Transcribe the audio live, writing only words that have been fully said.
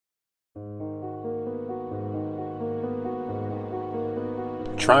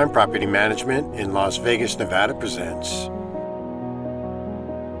Triumph Property Management in Las Vegas, Nevada presents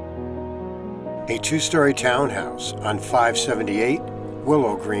a two-story townhouse on 578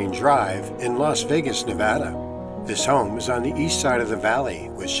 Willow Green Drive in Las Vegas, Nevada. This home is on the east side of the valley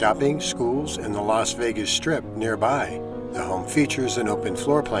with shopping, schools, and the Las Vegas Strip nearby. The home features an open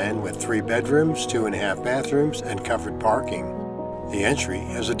floor plan with 3 bedrooms, 2.5 bathrooms, and covered parking. The entry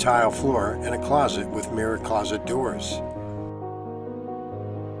has a tile floor and a closet with mirrored closet doors.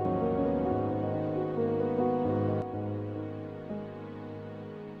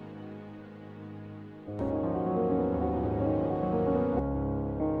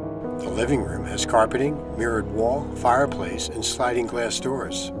 The living room has carpeting, mirrored wall, fireplace, and sliding glass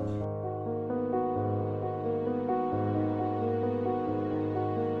doors.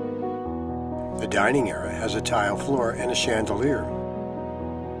 The dining area has a tile floor and a chandelier.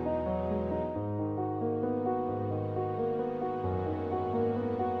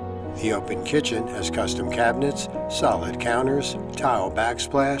 The open kitchen has custom cabinets, solid counters, tile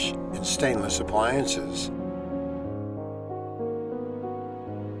backsplash, and stainless appliances.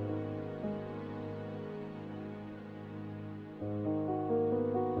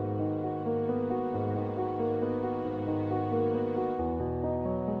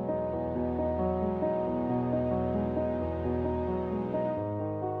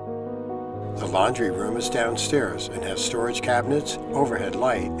 The laundry room is downstairs and has storage cabinets, overhead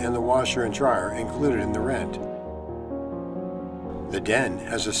light, and the washer and dryer included in the rent. The den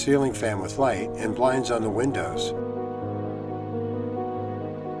has a ceiling fan with light and blinds on the windows.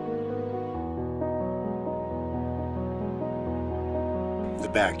 The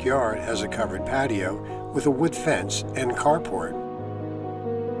backyard has a covered patio with a wood fence and carport.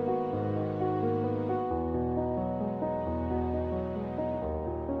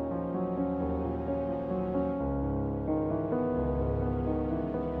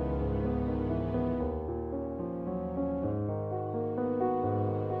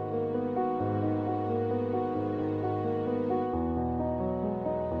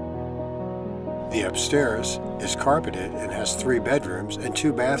 The upstairs is carpeted and has 3 bedrooms and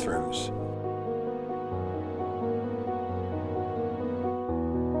 2 bathrooms.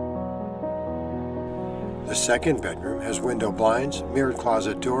 The second bedroom has window blinds, mirrored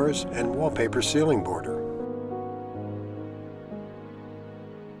closet doors, and wallpaper ceiling border.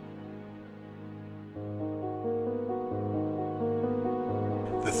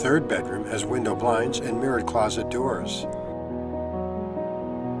 The third bedroom has window blinds and mirrored closet doors.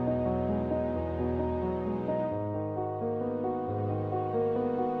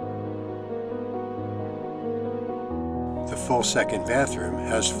 The full second bathroom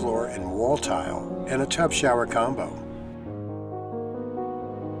has floor and wall tile and a tub shower combo.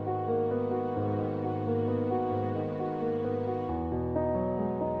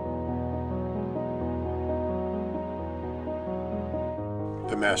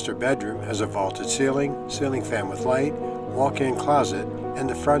 The master bedroom has a vaulted ceiling, ceiling fan with light, walk-in closet, and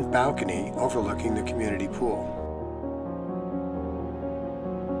the front balcony overlooking the community pool.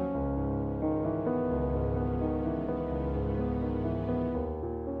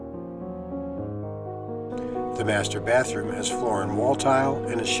 The master bathroom has floor and wall tile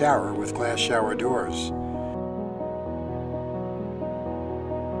and a shower with glass shower doors.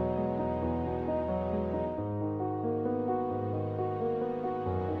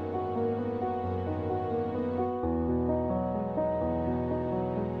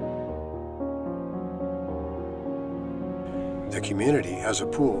 The community has a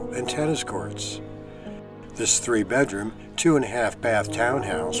pool and tennis courts. This 3-bedroom, 2.5 bath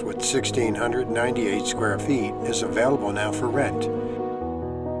townhouse with 1,698 square feet is available now for rent.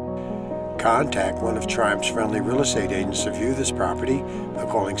 Contact one of Triumph's friendly real estate agents to view this property by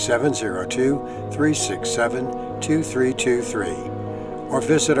calling 702-367-2323 or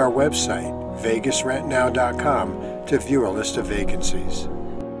visit our website, vegasrentnow.com, to view a list of vacancies.